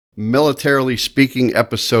Militarily Speaking,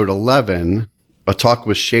 Episode 11, a talk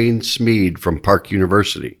with Shane Smeed from Park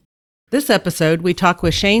University. This episode, we talk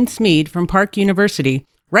with Shane Smeed from Park University,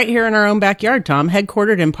 right here in our own backyard, Tom,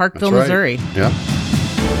 headquartered in Parkville, That's right. Missouri. Yeah.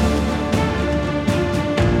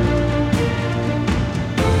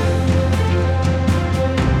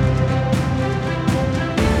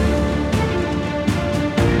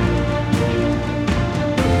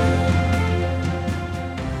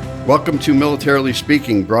 Welcome to Militarily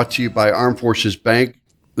Speaking, brought to you by Armed Forces Bank.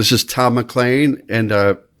 This is Tom McLean and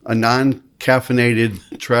a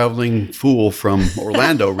non-caffeinated traveling fool from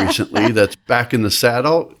Orlando recently that's back in the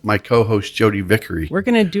saddle, my co-host Jody Vickery. We're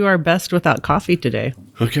going to do our best without coffee today.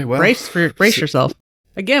 Okay, well. Brace yourself.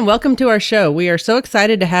 Again, welcome to our show. We are so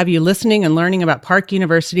excited to have you listening and learning about Park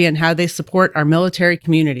University and how they support our military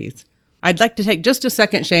communities. I'd like to take just a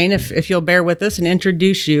second, Shane, if you'll bear with us and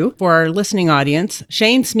introduce you for our listening audience.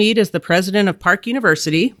 Shane Smeed is the president of Park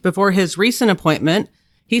University. Before his recent appointment,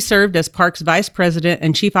 he served as Park's vice president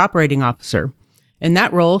and chief operating officer. In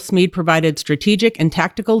that role, Smeed provided strategic and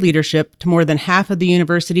tactical leadership to more than half of the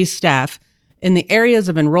university's staff in the areas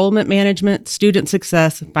of enrollment management, student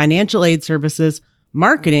success, financial aid services,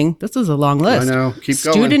 marketing, this is a long list. I know, keep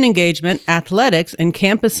going. Student engagement, athletics, and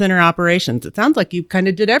campus center operations. It sounds like you kind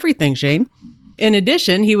of did everything, Shane. In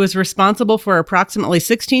addition, he was responsible for approximately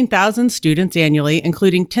 16,000 students annually,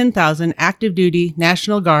 including 10,000 active duty,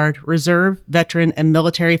 National Guard, Reserve, veteran, and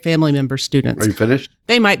military family member students. Are you finished?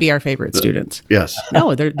 They might be our favorite students. Yes.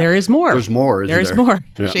 No, there is more. There's more, isn't there? There's more.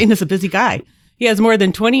 Yeah. Shane is a busy guy. He has more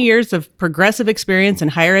than 20 years of progressive experience in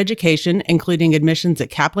higher education, including admissions at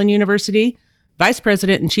Kaplan University, Vice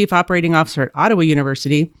President and Chief Operating Officer at Ottawa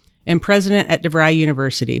University, and President at DeVry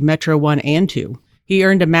University, Metro 1 and 2. He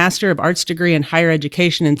earned a Master of Arts degree in Higher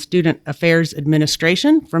Education and Student Affairs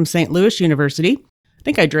Administration from St. Louis University. I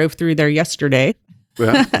think I drove through there yesterday.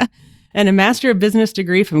 Yeah. And a Master of Business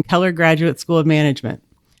degree from Keller Graduate School of Management.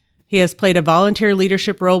 He has played a volunteer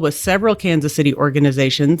leadership role with several Kansas City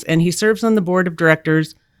organizations, and he serves on the board of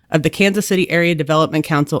directors of the Kansas City Area Development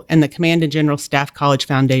Council and the Command and General Staff College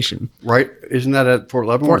Foundation. Right? Isn't that at Fort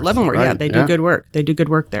Leavenworth? Fort Leavenworth, right. yeah. They do good work. They do good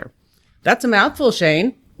work there. That's a mouthful,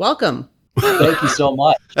 Shane. Welcome. Thank you so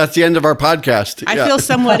much. That's the end of our podcast. I feel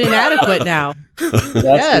somewhat inadequate now. That's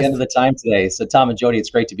the end of the time today. So Tom and Jody, it's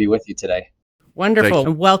great to be with you today. Wonderful.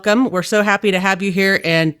 And welcome. We're so happy to have you here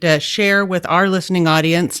and share with our listening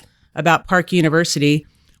audience about Park University.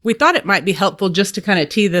 We thought it might be helpful just to kind of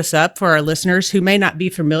tee this up for our listeners who may not be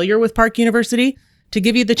familiar with Park University, to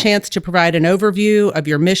give you the chance to provide an overview of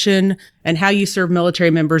your mission and how you serve military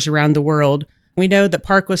members around the world. We know that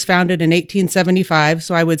Park was founded in 1875,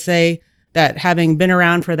 so I would say that having been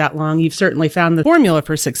around for that long, you've certainly found the formula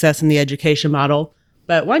for success in the education model.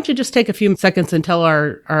 But why don't you just take a few seconds and tell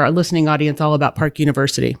our listening audience all about Park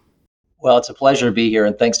University? Well, it's a pleasure to be here,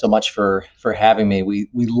 and thanks so much for having me. We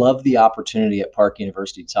love the opportunity at Park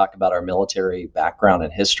University to talk about our military background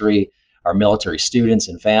and history, our military students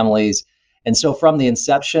and families. And so from the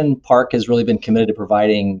inception, Park has really been committed to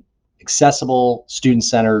providing accessible,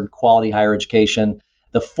 student-centered, quality higher education.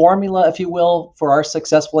 The formula, if you will, for our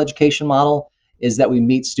successful education model is that we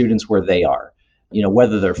meet students where they are. You know,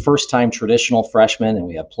 whether they're first-time traditional freshmen, and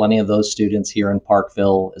we have plenty of those students here in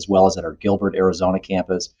Parkville, as well as at our Gilbert, Arizona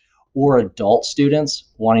campus, or adult students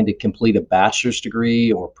wanting to complete a bachelor's degree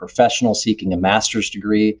or professional seeking a master's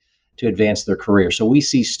degree to advance their career. So we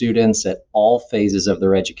see students at all phases of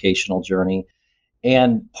their educational journey.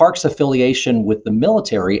 And Park's affiliation with the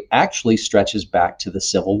military actually stretches back to the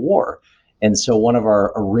Civil War. And so one of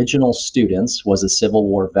our original students was a Civil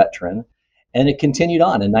War veteran, and it continued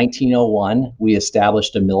on. In 1901, we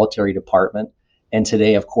established a military department. And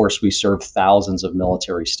today, of course, we serve thousands of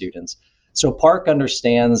military students. So Park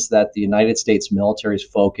understands that the United States military's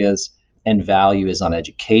focus and value is on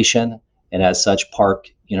education. And as such, Park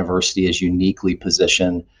University is uniquely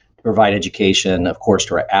positioned to provide education, of course,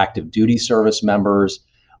 to our active duty service members,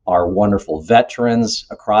 our wonderful veterans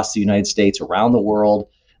across the United States, around the world,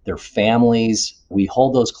 their families. We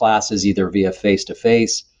hold those classes either via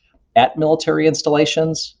face-to-face at military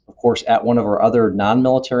installations, of course, at one of our other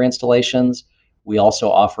non-military installations. We also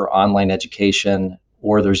offer online education,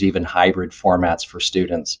 or there's even hybrid formats for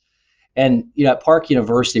students. And at Park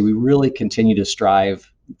University, we really continue to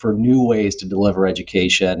strive for new ways to deliver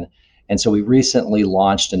education. And so we recently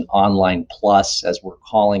launched an online plus, as we're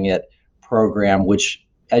calling it, program, which,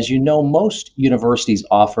 as you know, most universities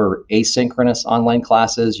offer asynchronous online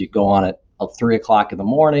classes. You go on at 3 o'clock in the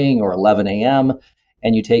morning or 11 a.m.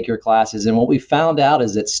 and you take your classes. And what we found out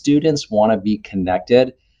is that students want to be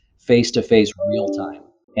connected face-to-face real time.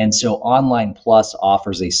 And so Online Plus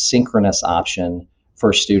offers a synchronous option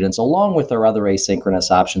for students, along with our other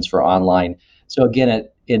asynchronous options for online. So again,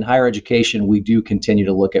 in higher education, we do continue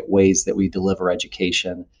to look at ways that we deliver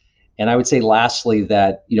education. And I would say lastly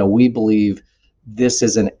that, we believe this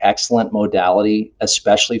is an excellent modality,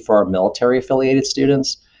 especially for our military affiliated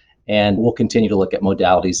students. And we'll continue to look at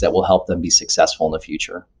modalities that will help them be successful in the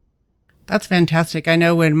future. That's fantastic. I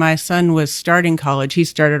know when my son was starting college, he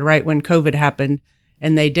started right when COVID happened,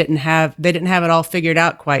 and they didn't have it all figured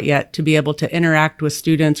out quite yet to be able to interact with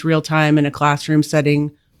students real time in a classroom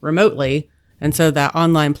setting remotely. And so that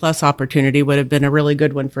online plus opportunity would have been a really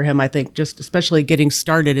good one for him, I think, just especially getting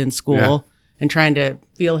started in school and trying to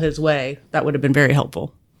feel his way. That would have been very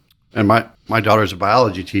helpful. And my daughter's a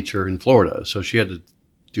biology teacher in Florida, so she had to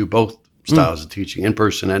do both styles of teaching, in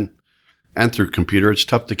person and through computer. It's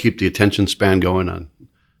tough to keep the attention span going on,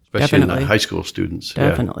 especially in the high school students.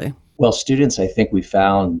 Definitely. Yeah. Well, students, I think we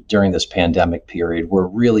found during this pandemic period, were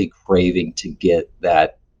really craving to get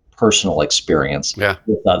that personal experience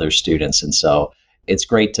with other students. And so it's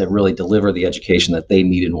great to really deliver the education that they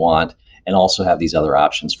need and want, and also have these other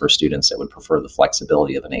options for students that would prefer the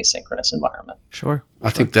flexibility of an asynchronous environment. Sure. I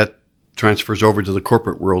think that transfers over to the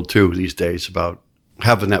corporate world too these days, about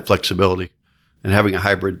having that flexibility and having a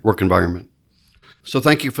hybrid work environment. So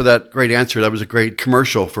thank you for that great answer. That was a great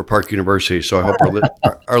commercial for Park University. So I hope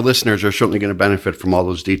our listeners are certainly going to benefit from all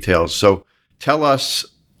those details. So tell us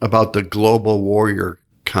about the Global Warrior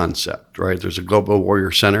concept, right? There's a Global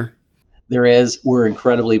Warrior Center. There is. We're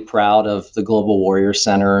incredibly proud of the Global Warrior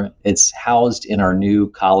Center. It's housed in our new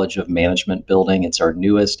College of Management building. It's our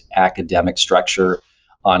newest academic structure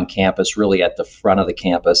on campus, really at the front of the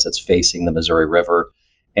campus that's facing the Missouri River.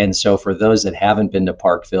 And so for those that haven't been to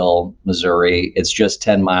Parkville, Missouri, it's just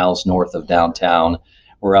 10 miles north of downtown.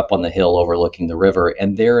 We're up on the hill overlooking the river,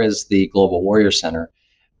 and there is the Global Warrior Center.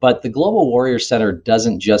 But the Global Warrior Center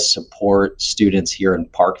doesn't just support students here in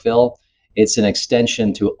Parkville. It's an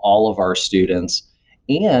extension to all of our students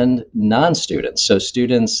and non-students. So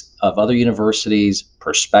students of other universities,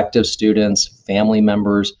 prospective students, family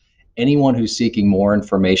members, anyone who's seeking more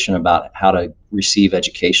information about how to receive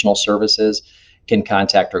educational services can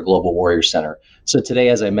contact our Global Warrior Center. So today,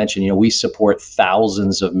 as I mentioned, we support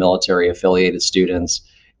thousands of military affiliated students,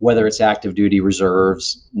 whether it's active duty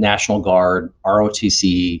reserves, National Guard,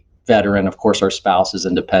 ROTC, veteran, of course, our spouses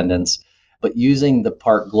and dependents. But using the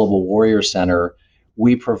Park Global Warrior Center,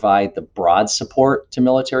 we provide the broad support to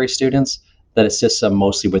military students that assists them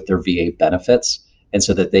mostly with their VA benefits, and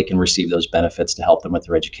so that they can receive those benefits to help them with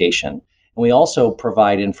their education. And we also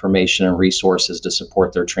provide information and resources to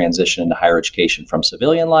support their transition into higher education from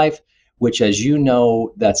civilian life, which, as you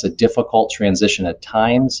know, that's a difficult transition at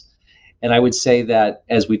times. And I would say that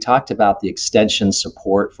as we talked about the extension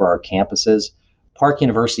support for our campuses, Park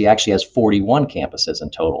University actually has 41 campuses in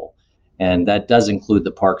total. And that does include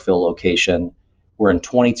the Parkville location. We're in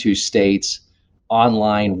 22 states,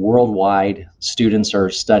 online, worldwide. Students are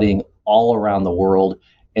studying all around the world.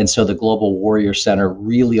 And so the Global Warrior Center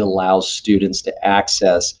really allows students to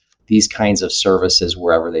access these kinds of services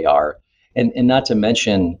wherever they are. And not to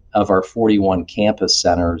mention, of our 41 campus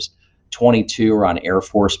centers, 22 are on Air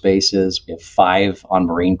Force bases. We have 5 on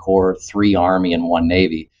Marine Corps, 3 Army, and 1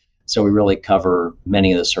 Navy. So we really cover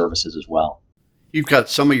many of the services as well. You've got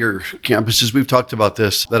some of your campuses, we've talked about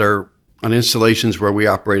this, that are on installations where we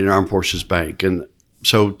operate in Armed Forces Bank. And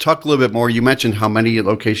so talk a little bit more. You mentioned how many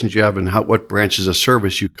locations you have and what branches of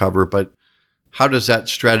service you cover, but how does that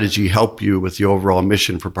strategy help you with the overall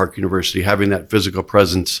mission for Park University, having that physical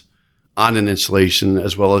presence on an installation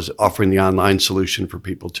as well as offering the online solution for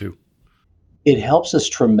people too? It helps us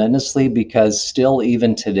tremendously because still,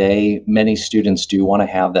 even today, many students do want to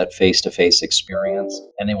have that face-to-face experience,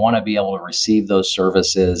 and they want to be able to receive those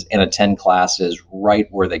services and attend classes right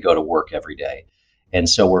where they go to work every day. And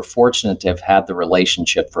so we're fortunate to have had the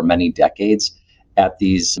relationship for many decades at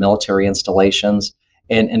these military installations.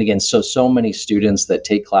 And again, so many students that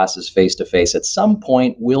take classes face-to-face at some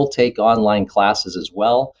point will take online classes as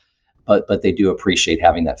well, but they do appreciate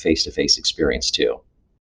having that face-to-face experience too.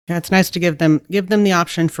 Yeah, it's nice to give them the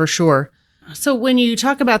option for sure. So when you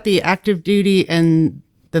talk about the active duty and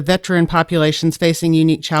the veteran populations facing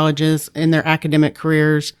unique challenges in their academic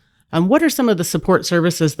careers, what are some of the support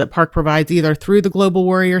services that Park provides either through the Global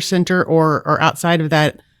Warrior Center or outside of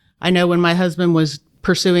that? I know when my husband was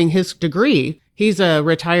pursuing his degree, he's a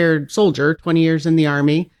retired soldier, 20 years in the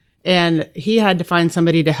Army, and he had to find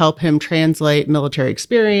somebody to help him translate military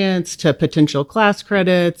experience to potential class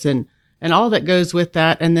credits and all that goes with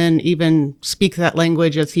that, and then even speak that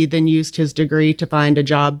language as he then used his degree to find a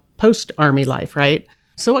job post-Army life, right?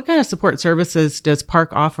 So what kind of support services does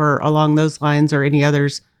Park offer along those lines or any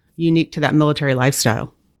others unique to that military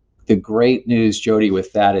lifestyle. The great news, Jody,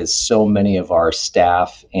 with that is so many of our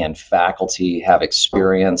staff and faculty have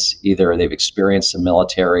experience. Either they've experienced the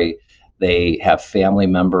military, they have family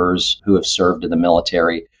members who have served in the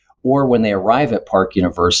military, or when they arrive at Park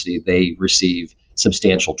University, they receive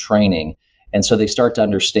substantial training. And so they start to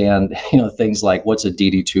understand, things like what's a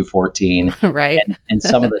DD-214 Right. and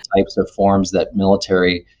some of the types of forms that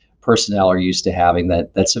military personnel are used to having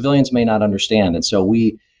that civilians may not understand. And so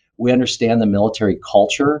we understand the military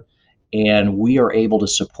culture, and we are able to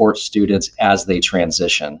support students as they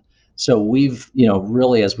transition. So we've,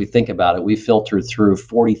 really, as we think about it, we filtered through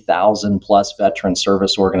 40,000 plus veteran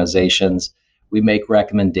service organizations. We make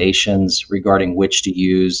recommendations regarding which to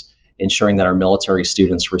use, ensuring that our military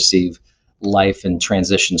students receive life and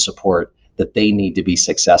transition support that they need to be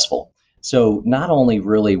successful. So not only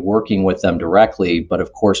really working with them directly, but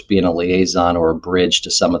of course being a liaison or a bridge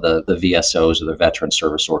to some of the VSOs or the veteran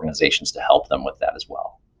service organizations to help them with that as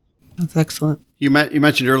well. That's excellent. You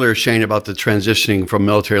mentioned earlier, Shane, about the transitioning from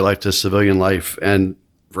military life to civilian life. And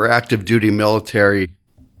for active duty military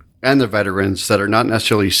and the veterans that are not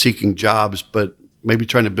necessarily seeking jobs, but maybe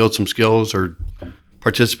trying to build some skills or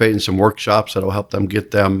participate in some workshops that will help them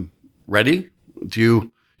get them ready. Do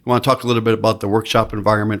you want to talk a little bit about the workshop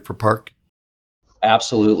environment for Park?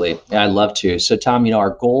 Absolutely. I'd love to. So, Tom,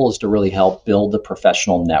 our goal is to really help build the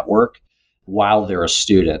professional network while they're a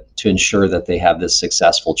student to ensure that they have this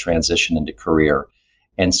successful transition into career.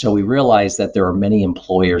 And so we realize that there are many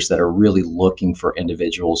employers that are really looking for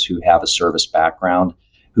individuals who have a service background,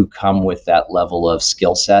 who come with that level of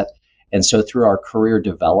skill set. And so through our Career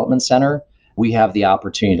Development Center, we have the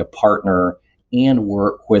opportunity to partner and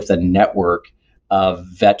work with a network of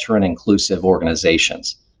veteran inclusive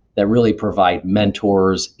organizations that really provide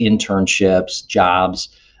mentors, internships, jobs.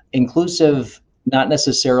 Inclusive, not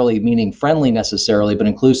necessarily meaning friendly necessarily, but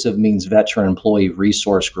inclusive means veteran employee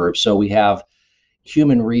resource group. So we have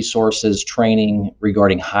human resources training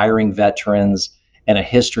regarding hiring veterans and a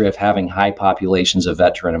history of having high populations of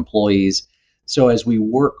veteran employees. So as we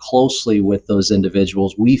work closely with those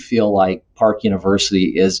individuals, we feel like Park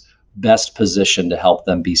University is best positioned to help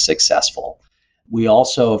them be successful. We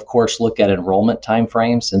also, of course, look at enrollment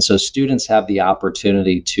timeframes. And so students have the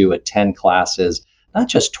opportunity to attend classes, not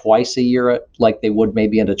just twice a year, like they would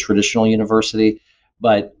maybe at a traditional university,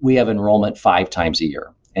 but we have enrollment 5 times a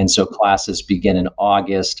year. And so classes begin in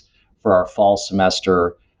August for our fall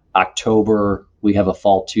semester. October, we have a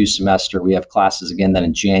fall 2 semester. We have classes again then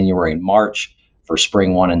in January and March for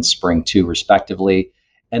spring 1 and spring 2 respectively.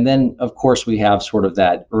 And then, of course, we have sort of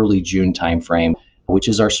that early June timeframe, which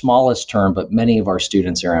is our smallest term, but many of our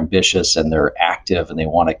students are ambitious and they're active and they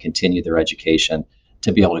want to continue their education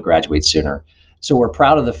to be able to graduate sooner. So we're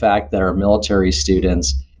proud of the fact that our military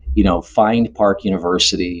students, find Park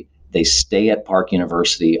University, they stay at Park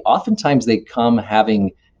University. Oftentimes they come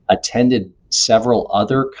having attended several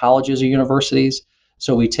other colleges or universities.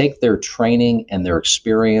 So we take their training and their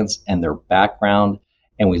experience and their background,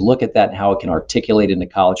 and we look at that and how it can articulate into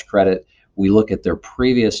college credit. We look at their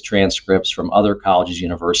previous transcripts from other colleges,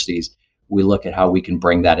 universities. We look at how we can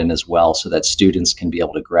bring that in as well so that students can be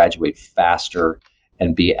able to graduate faster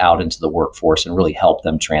and be out into the workforce and really help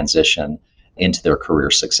them transition into their career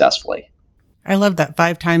successfully. I love that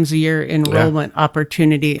 5 times a year enrollment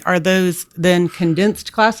opportunity. Are those then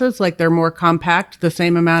condensed classes, like they're more compact, the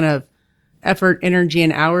same amount of effort, energy,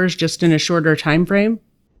 and hours, just in a shorter time frame?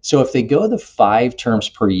 So if they go the 5 terms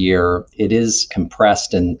per year, it is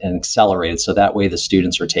compressed and accelerated. So that way the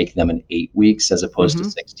students are taking them in 8 weeks as opposed to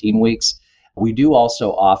 16 weeks. We do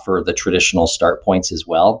also offer the traditional start points as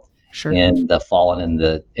well. Sure. In the fall and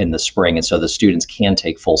in the spring. And so the students can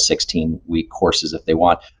take full 16-week courses if they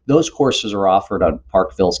want. Those courses are offered on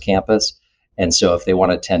Parkville's campus. And so if they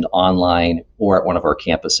want to attend online or at one of our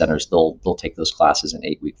campus centers, they'll take those classes in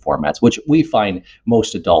 8-week formats, which we find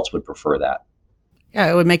most adults would prefer that. Yeah,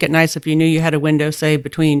 it would make it nice if you knew you had a window, say,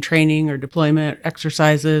 between training or deployment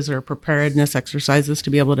exercises or preparedness exercises to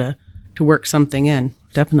be able to work something in.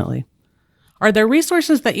 Definitely. Are there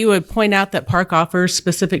resources that you would point out that Park offers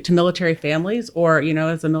specific to military families or,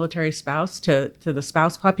 as a military spouse to the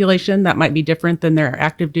spouse population that might be different than their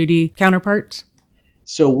active duty counterparts?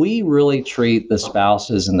 So we really treat the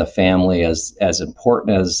spouses and the family as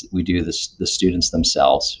important as we do the students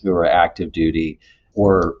themselves who are active duty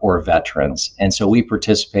or veterans. And so we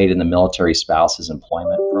participate in the Military Spouses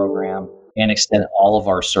Employment Program and extend all of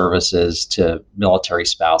our services to military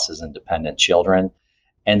spouses and dependent children.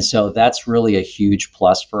 And so that's really a huge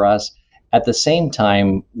plus for us. At the same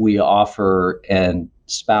time, we offer a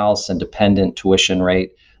spouse and dependent tuition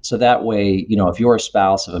rate. So that way, if you're a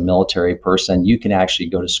spouse of a military person, you can actually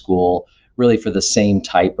go to school really for the same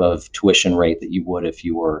type of tuition rate that you would if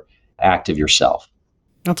you were active yourself.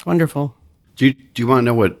 That's wonderful. Do you want to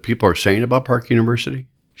know what people are saying about Park University?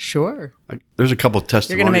 Sure. There's a couple of testimonies.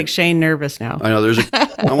 You're going to make Shane nervous now. I know.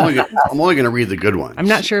 I'm only going to read the good ones. I'm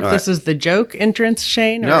not sure if this is the joke entrance,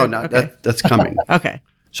 Shane. No, okay. That's coming. Okay.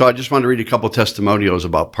 So I just want to read a couple of testimonials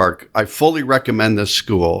about Park. I fully recommend this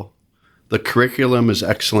school. The curriculum is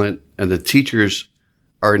excellent, and the teachers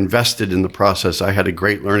are invested in the process. I had a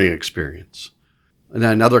great learning experience. And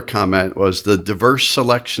then another comment was the diverse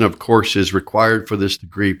selection of courses required for this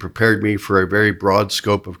degree prepared me for a very broad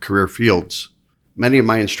scope of career fields. Many of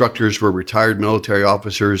my instructors were retired military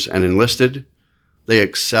officers and enlisted. They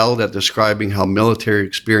excelled at describing how military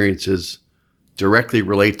experiences directly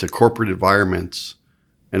relate to corporate environments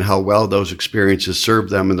and how well those experiences serve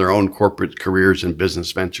them in their own corporate careers and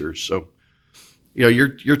business ventures. So,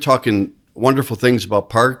 you're talking wonderful things about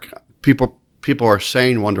Park. People are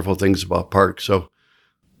saying wonderful things about Park. So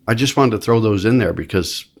I just wanted to throw those in there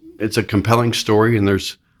because it's a compelling story and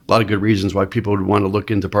there's a lot of good reasons why people would want to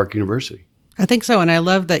look into Park University. I think so. And I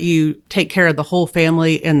love that you take care of the whole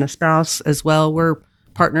family and the spouse as well. We're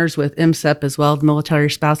partners with MSEP as well, the Military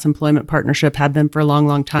Spouse Employment Partnership, have been for a long,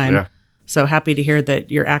 long time. Yeah. So happy to hear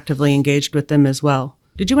that you're actively engaged with them as well.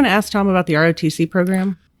 Did you want to ask Tom about the ROTC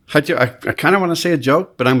program? I kind of want to say a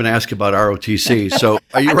joke, but I'm going to ask about ROTC. So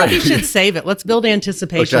are you ready? I think you should save it. Let's build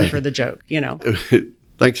anticipation for the joke,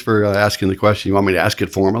 Thanks for asking the question. You want me to ask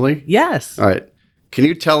it formally? Yes. All right. Can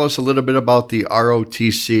you tell us a little bit about the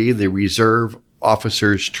ROTC, the Reserve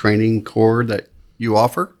Officers Training Corps that you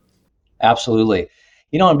offer? Absolutely.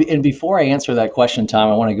 And before I answer that question,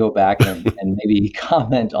 Tom, I want to go back and maybe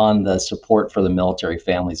comment on the support for the military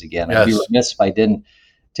families again. Yes. I'd be remiss if I didn't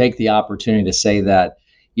take the opportunity to say that,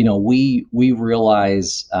 we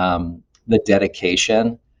realize the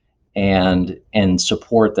dedication and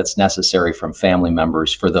support that's necessary from family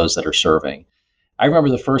members for those that are serving. I remember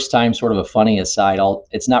the first time, sort of a funny aside,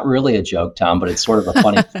 it's not really a joke, Tom, but it's sort of a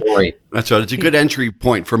funny story. That's right. It's a good entry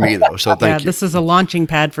point for me, though, so thank you. This is a launching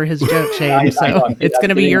pad for his joke, Shane, it's going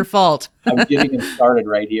to be your fault. I'm getting him started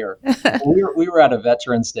right here. We were at a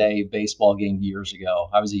Veterans Day baseball game years ago.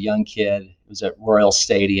 I was a young kid. It was at Royal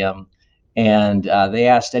Stadium. And they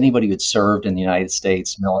asked anybody who had served in the United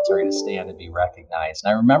States military to stand and be recognized.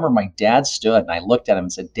 And I remember my dad stood and I looked at him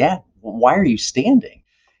and said, "Dad, why are you standing?"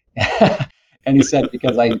 And he said,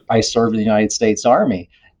 "Because I served in the United States Army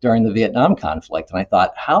during the Vietnam conflict." And I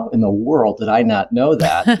thought, how in the world did I not know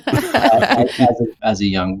that as a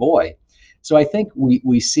young boy? So I think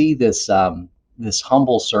we see this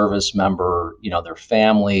humble service member, their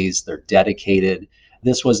families, they're dedicated.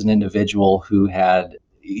 This was an individual who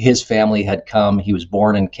his family had come. He was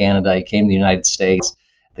born in Canada. He came to the United States.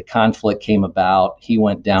 The conflict came about. He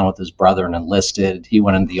went down with his brother and enlisted. He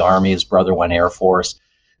went into the Army. His brother went Air Force.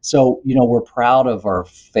 So, we're proud of our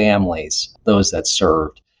families, those that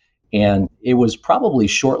served. And it was probably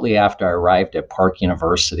shortly after I arrived at Park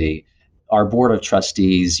University. Our board of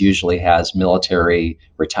trustees usually has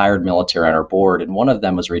retired military on our board. And one of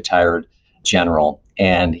them was retired general.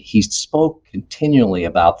 And he spoke continually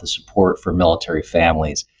about the support for military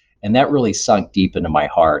families. And that really sunk deep into my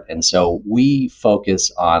heart. And so we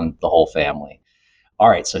focus on the whole family. All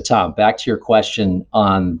right. So, Tom, back to your question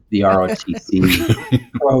on the ROTC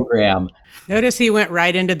program. Notice he went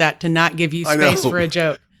right into that to not give you space for a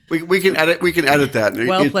joke. We can edit that.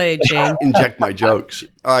 Well played, Shane. Inject my jokes.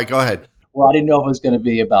 All right, go ahead. Well, I didn't know if it was going to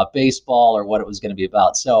be about baseball or what it was going to be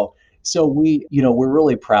about. So we're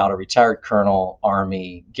really proud. A retired Colonel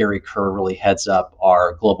Army, Gary Kerr, really heads up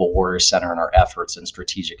our Global Warrior Center and our efforts and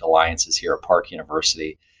strategic alliances here at Park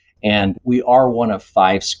University. And we are one of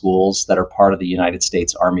 5 schools that are part of the United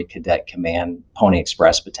States Army Cadet Command Pony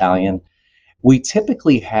Express Battalion. We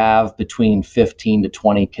typically have between 15 to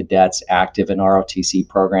 20 cadets active in our ROTC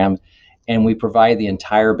program, and we provide the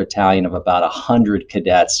entire battalion of about 100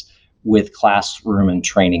 cadets with classroom and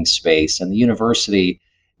training space. And the university,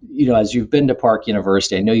 as you've been to Park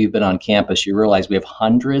University, I know you've been on campus, you realize we have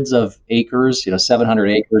hundreds of acres, 700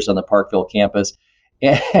 acres on the Parkville campus.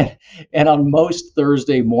 And on most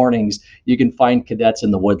Thursday mornings, you can find cadets in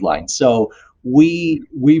the woodline. So we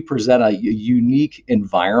present a unique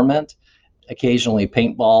environment, occasionally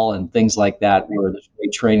paintball and things like that, where there's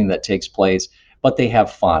great training that takes place, but they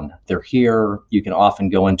have fun. They're here. You can often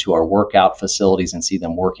go into our workout facilities and see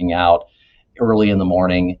them working out early in the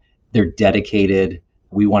morning. They're dedicated.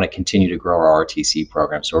 We want to continue to grow our RTC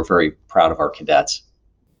program. So we're very proud of our cadets.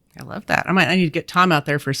 I love that. I need to get Tom out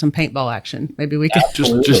there for some paintball action. Maybe we could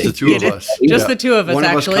Just the two of us. Just the two of us, One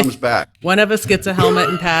actually. of us comes back. One of us gets a helmet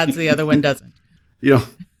and pads, the other one doesn't.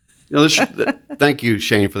 Thank you,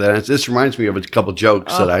 Shane, for that. This reminds me of a couple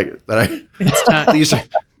jokes It's time. these are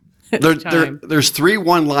there's 3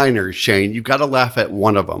 one-liners, Shane. You got to laugh at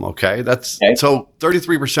one of them, okay? So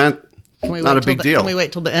 33%, not a big deal. Can we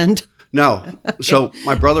wait till the end? No. So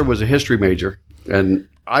my brother was a history major, and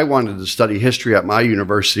I wanted to study history at my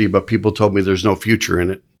university, but people told me there's no future in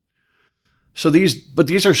it. So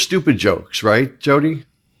these are stupid jokes, right, Jody?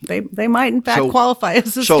 They might in fact qualify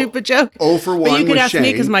as a stupid joke. 0 for 1 But you could ask Shane.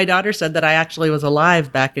 me, because my daughter said that I actually was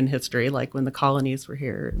alive back in history, like when the colonies were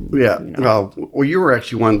here. And, Yeah. Well, you were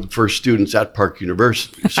actually one of the first students at Park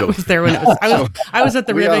University. So I was there when it was. I was at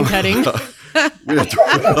the ribbon cutting.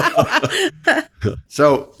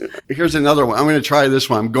 So here's another one. I'm going to try this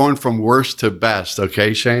one. I'm going from worst to best.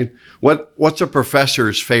 Okay, Shane. What's a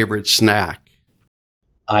professor's favorite snack?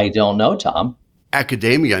 I don't know, Tom.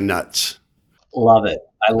 Academia nuts. Love it.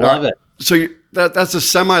 I love it. So that's a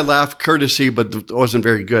semi-laugh courtesy, but it wasn't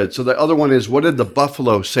very good. So the other one is, what did the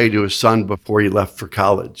buffalo say to his son before he left for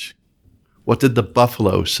college? What did the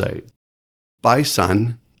buffalo say? Bye,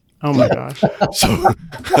 son. Oh my gosh. So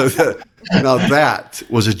now that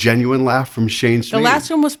was a genuine laugh from Shane Smeed. The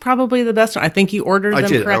last one was probably the best one. I think you ordered them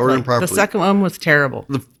correctly. I ordered them properly. The second one was terrible.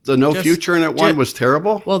 The no future in it one was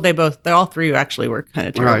terrible? Well, they all three actually were kind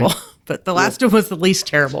of terrible. Right. But the last one was the least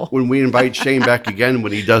terrible. When we invite Shane back again,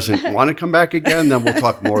 when he doesn't want to come back again, then we'll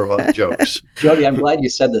talk more about jokes. Jody, I'm glad you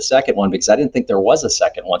said the second one, because I didn't think there was a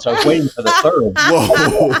second one. So I was waiting for the third.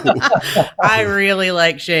 Whoa. I really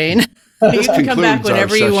like Shane. You can come back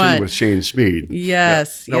whenever you want. With Shane Smeed.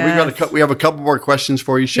 Yes. Yeah. Now, we have a couple more questions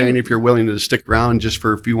for you, Shane, if you're willing to stick around just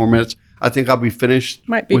for a few more minutes. I think I'll be finished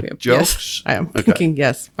with jokes. Yes, I am thinking,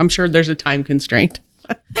 yes. I'm sure there's a time constraint.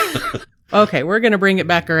 Okay, we're going to bring it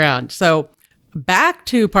back around. So back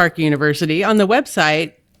to Park University. On the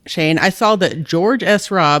website, Shane, I saw that George S.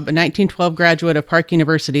 Robb, a 1912 graduate of Park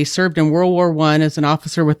University, served in World War I as an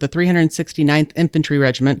officer with the 369th Infantry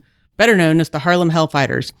Regiment, better known as the Harlem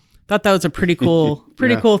Hellfighters. Thought that was a pretty cool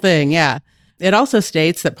thing. Yeah. It also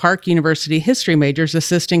states that Park University history majors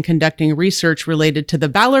assist in conducting research related to the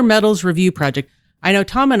Valor Medals Review Project. I know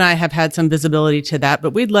Tom and I have had some visibility to that,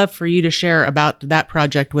 but we'd love for you to share about that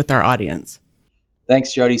project with our audience.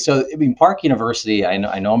 Thanks, Jody. So, Park University, I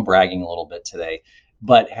know I'm bragging a little bit today,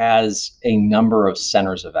 but has a number of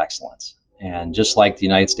centers of excellence. And just like the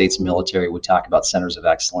United States military would talk about centers of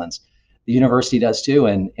excellence, the university does too.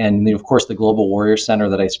 And of course, the Global Warrior Center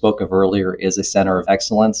that I spoke of earlier is a center of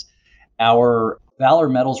excellence. Our Valor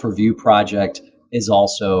Medals Review Project is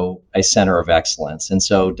also a center of excellence. And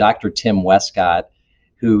so Dr. Tim Westcott,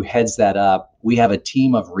 who heads that up, we have a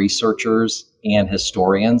team of researchers and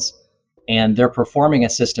historians, and they're performing a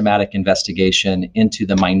systematic investigation into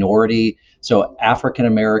the minority, so African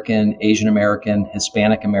American, Asian American,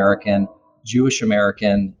 Hispanic American, Jewish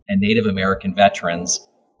American, and Native American veterans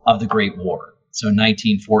of the Great War. So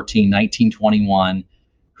 1914, 1921,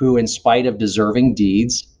 who in spite of deserving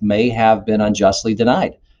deeds may have been unjustly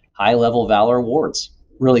denied high-level valor awards,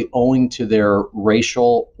 really owing to their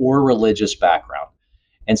racial or religious background.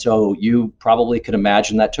 And so you probably could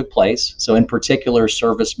imagine that took place. So in particular,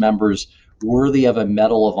 service members worthy of a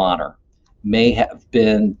Medal of Honor may have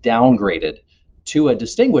been downgraded to a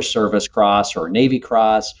Distinguished Service Cross or Navy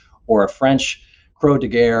Cross or a French Croix de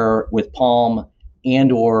Guerre with palm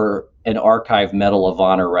and or an Archive Medal of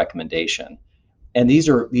Honor recommendation. And these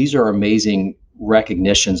are amazing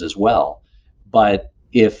recognitions as well. But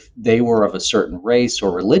if they were of a certain race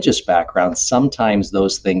or religious background, sometimes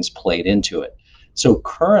those things played into it. So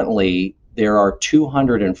currently, there are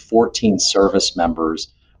 214 service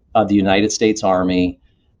members of the United States Army,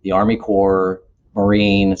 the Army Corps,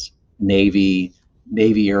 Marines, Navy,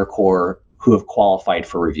 Navy Air Corps, who have qualified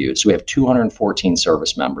for review. So we have 214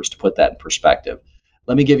 service members, to put that in perspective.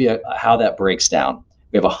 Let me give you how that breaks down.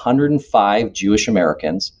 We have 105 Jewish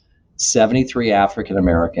Americans, 73 African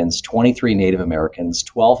Americans, 23 Native Americans,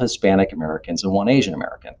 12 Hispanic Americans, and 1 Asian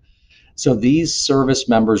American. So these service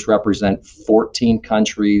members represent 14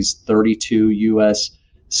 countries, 32 U.S.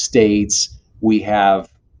 states. We have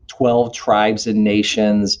 12 tribes and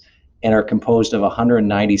nations, and are composed of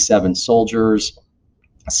 197 soldiers,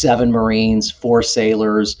 7 Marines, 4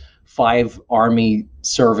 sailors, 5 Army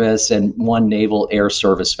service, and 1 Naval Air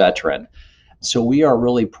Service veteran. So we are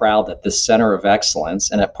really proud that this Center of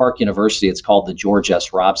Excellence, and at Park University, it's called the George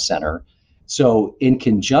S. Robb Center. So in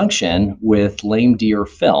conjunction with Lame Deer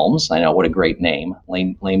Films, I know, what a great name,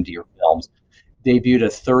 Lame Deer Films, debuted a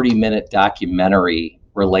 30-minute documentary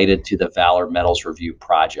related to the Valor Medals Review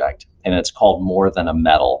Project, and it's called More Than a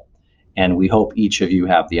Medal. And we hope each of you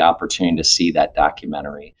have the opportunity to see that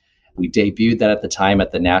documentary. We debuted that at the time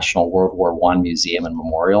at the National World War I Museum and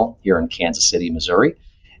Memorial here in Kansas City, Missouri.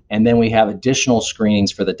 And then we have additional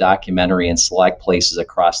screenings for the documentary in select places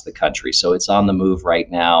across the country. So it's on the move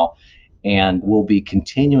right now. And we'll be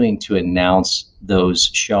continuing to announce those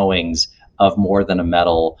showings of More Than a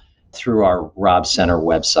Medal through our Robb Center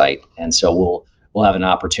website. And so we'll have an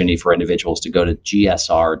opportunity for individuals to go to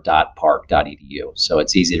gsr.park.edu. So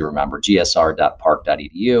it's easy to remember,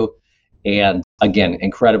 gsr.park.edu. And again,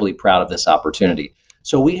 incredibly proud of this opportunity.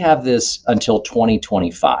 So we have this until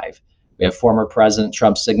 2025. We have former President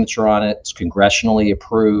Trump's signature on it. It's congressionally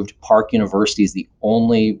approved. Park University is the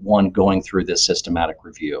only one going through this systematic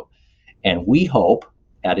review. And we hope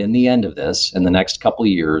that in the end of this, in the next couple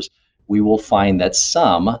of years, we will find that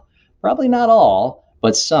some, probably not all,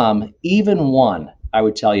 but some, even one, I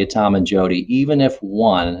would tell you, Tom and Jody, even if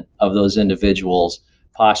one of those individuals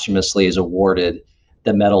posthumously is awarded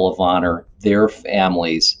the Medal of Honor, their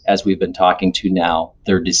families, as we've been talking to now,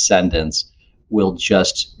 their descendants, will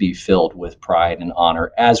just be filled with pride and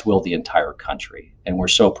honor, as will the entire country. And we're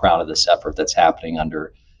so proud of this effort that's happening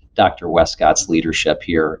under Dr. Westcott's leadership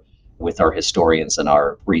here with our historians and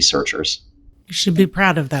our researchers. You should be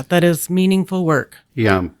proud of that. That is meaningful work.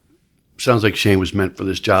 Yeah. Sounds like Shane was meant for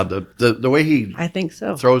this job. The way he I think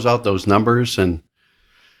so. throws out those numbers, and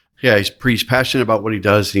yeah, he's passionate about what he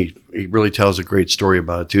does, and he really tells a great story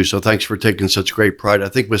about it too. So thanks for taking such great pride. I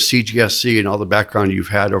think with CGSC and all the background you've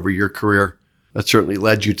had over your career, that certainly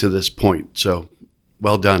led you to this point. So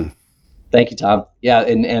well done. Thank you, Tom. Yeah,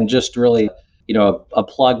 and just really, a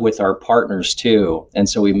plug with our partners too. And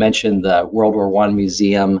so we mentioned the World War I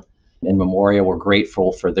Museum and Memorial. We're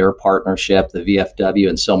grateful for their partnership, the VFW,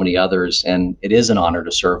 and so many others. And it is an honor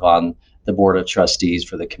to serve on the Board of Trustees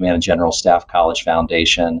for the Command and General Staff College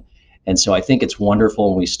Foundation. And so I think it's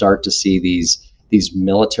wonderful when we start to see these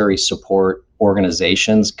military support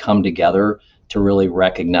organizations come together to really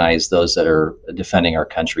recognize those that are defending our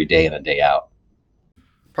country day in and day out.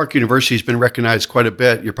 Park University has been recognized quite a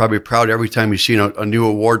bit. You're probably proud every time you see a new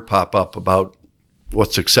award pop up about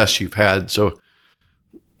what success you've had. So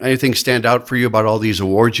anything stand out for you about all these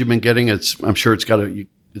awards you've been getting? I'm sure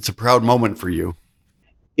it's a proud moment for you.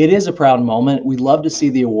 It is a proud moment. We love to see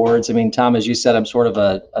the awards. I mean, Tom, as you said, I'm sort of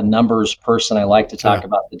a numbers person. I like to talk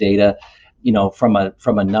about the data. From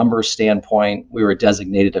a numbers standpoint, we were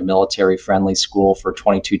designated a military-friendly school for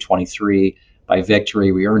 22-23 by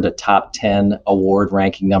Victory. We earned a top 10 award,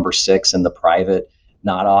 ranking number 6 in the private,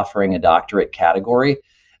 not offering a doctorate category.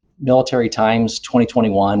 Military Times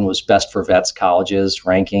 2021 was best for vets colleges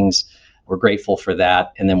rankings. We're grateful for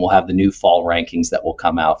that. And then we'll have the new fall rankings that will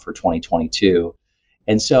come out for 2022.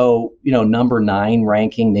 And so, number 9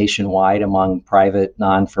 ranking nationwide among private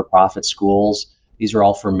non-for-profit schools. These are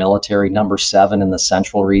all for military. Number 7 in the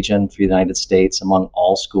central region for the United States among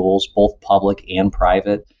all schools, both public and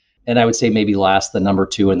private. And I would say maybe last, the number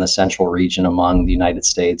 2 in the central region among the United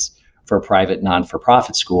States for private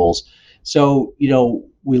non-for-profit schools. So,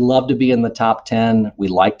 we love to be in the top 10. We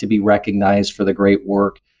like to be recognized for the great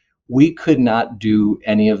work. We could not do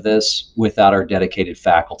any of this without our dedicated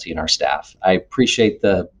faculty and our staff. I appreciate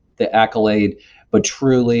the accolade, but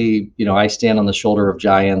truly, I stand on the shoulder of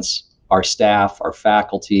giants. Our staff, our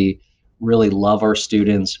faculty really love our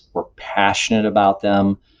students. We're passionate about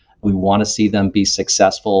them. We want to see them be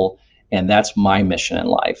successful. And that's my mission in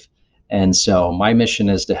life. And so my mission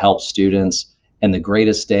is to help students. And the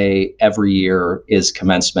greatest day every year is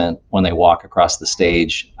commencement when they walk across the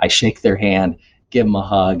stage. I shake their hand, give them a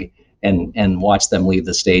hug, and watch them leave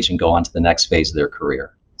the stage and go on to the next phase of their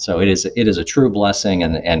career. So it is a true blessing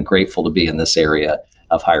and grateful to be in this area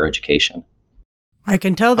of higher education. I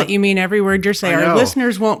can tell that you mean every word you're saying. Our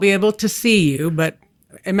listeners won't be able to see you, but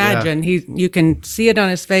imagine you can see it on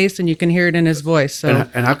his face and you can hear it in his voice. So,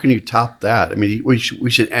 and how can you top that? I mean, we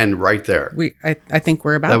should end right there. I think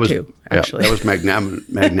we're about to, actually. That was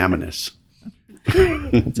magnanimous.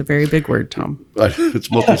 It's a very big word, Tom. But it's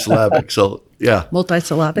multisyllabic, so yeah.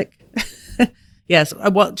 Multisyllabic. Yes.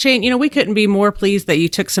 Well, Shane, we couldn't be more pleased that you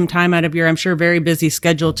took some time out of your, I'm sure, very busy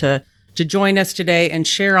schedule to join us today and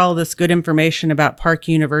share all this good information about Park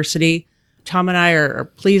University. Tom and I are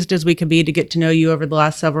pleased as we can be to get to know you over the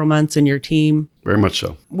last several months and your team. Very much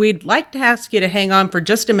so. We'd like to ask you to hang on for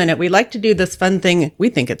just a minute. We like to do this fun thing. We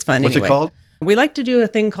think it's fun. What's it called? We like to do a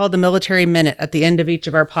thing called the Military Minute at the end of each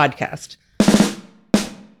of our podcasts.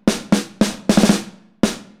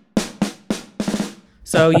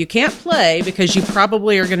 So you can't play because you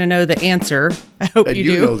probably are going to know the answer. I hope And you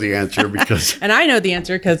you do. know the answer because And I know the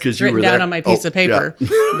answer because it's you written were down there. on my piece Oh, of paper.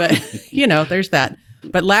 yeah. But, there's that.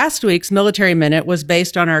 But last week's Military Minute was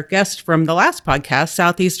based on our guest from the last podcast,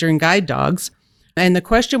 Southeastern Guide Dogs. And the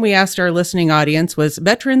question we asked our listening audience was,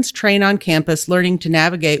 veterans train on campus learning to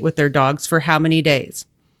navigate with their dogs for how many days?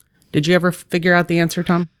 Did you ever figure out the answer,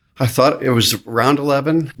 Tom? I thought it was around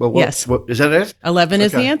 11. But Yes. What, is that it? 11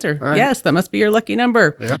 is the Okay. answer. All right. Yes, that must be your lucky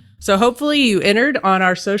number. Yeah. So hopefully you entered on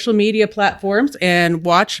our social media platforms and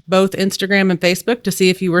watch both Instagram and Facebook to see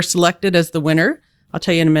if you were selected as the winner. I'll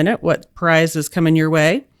tell you in a minute what prize is coming your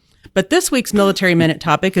way. But this week's Military Minute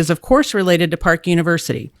topic is, of course, related to Park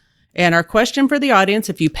University. And our question for the audience,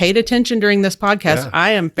 if you paid attention during this podcast,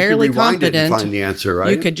 I am fairly you could rewind it and confident find the answer,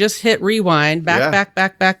 right? you could just hit rewind, Yeah.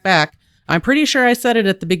 back. I'm pretty sure I said it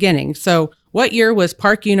at the beginning. So what year was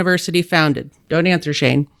Park University founded? Don't answer,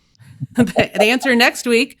 Shane. The answer next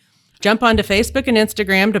week. Jump onto Facebook and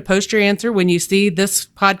Instagram to post your answer when you see this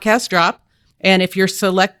podcast drop. And if you're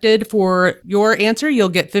selected for your answer, you'll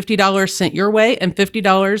get $50 sent your way and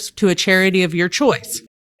 $50 to a charity of your choice.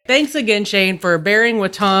 Thanks again, Shane, for bearing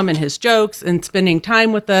with Tom and his jokes and spending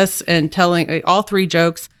time with us and telling all three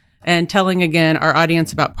jokes and telling again our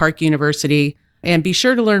audience about Park University. And be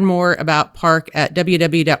sure to learn more about Park at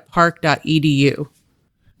www.park.edu.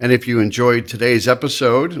 And if you enjoyed today's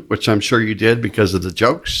episode, which I'm sure you did because of the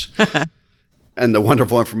jokes and the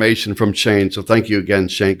wonderful information from Shane, so thank you again,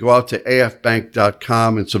 Shane. Go out to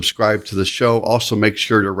afbank.com and subscribe to the show. Also, make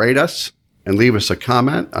sure to rate us and leave us a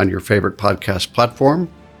comment on your favorite podcast platform,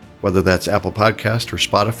 whether that's Apple Podcast or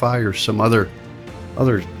Spotify or some other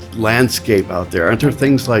landscape out there. Aren't there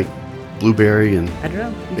things like Blueberry and I don't know.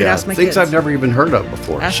 You can ask my things kids. I've never even heard of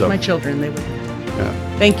before? Ask so, my children. They would.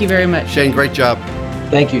 yeah. Thank you very much. Shane, great job.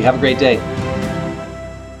 Thank you. Have a great day.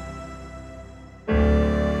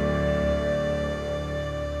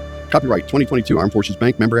 Copyright 2022 Armed Forces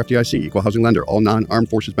Bank, member FDIC, equal housing lender. All non-Armed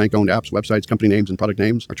Forces Bank owned apps, websites, company names, and product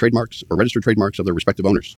names are trademarks or registered trademarks of their respective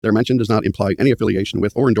owners. Their mention does not imply any affiliation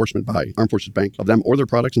with or endorsement by Armed Forces Bank of them or their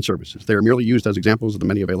products and services. They are merely used as examples of the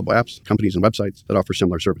many available apps, companies, and websites that offer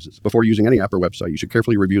similar services. Before using any app or website, you should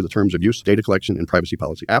carefully review the terms of use, data collection, and privacy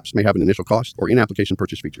policy. Apps may have an initial cost or in-application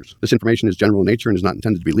purchase features. This information is general in nature and is not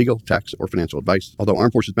intended to be legal, tax, or financial advice. Although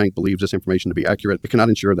Armed Forces Bank believes this information to be accurate, it cannot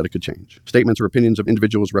ensure that it could change. Statements or opinions of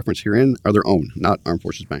individuals referenced herein are their own, not Armed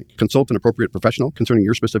Forces Bank. Consult an appropriate professional concerning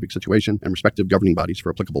your specific situation and respective governing bodies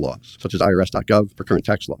for applicable laws, such as IRS.gov for current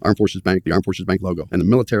tax law. Armed Forces Bank, the Armed Forces Bank logo, and the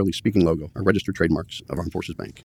Militarily Speaking logo are registered trademarks of Armed Forces Bank.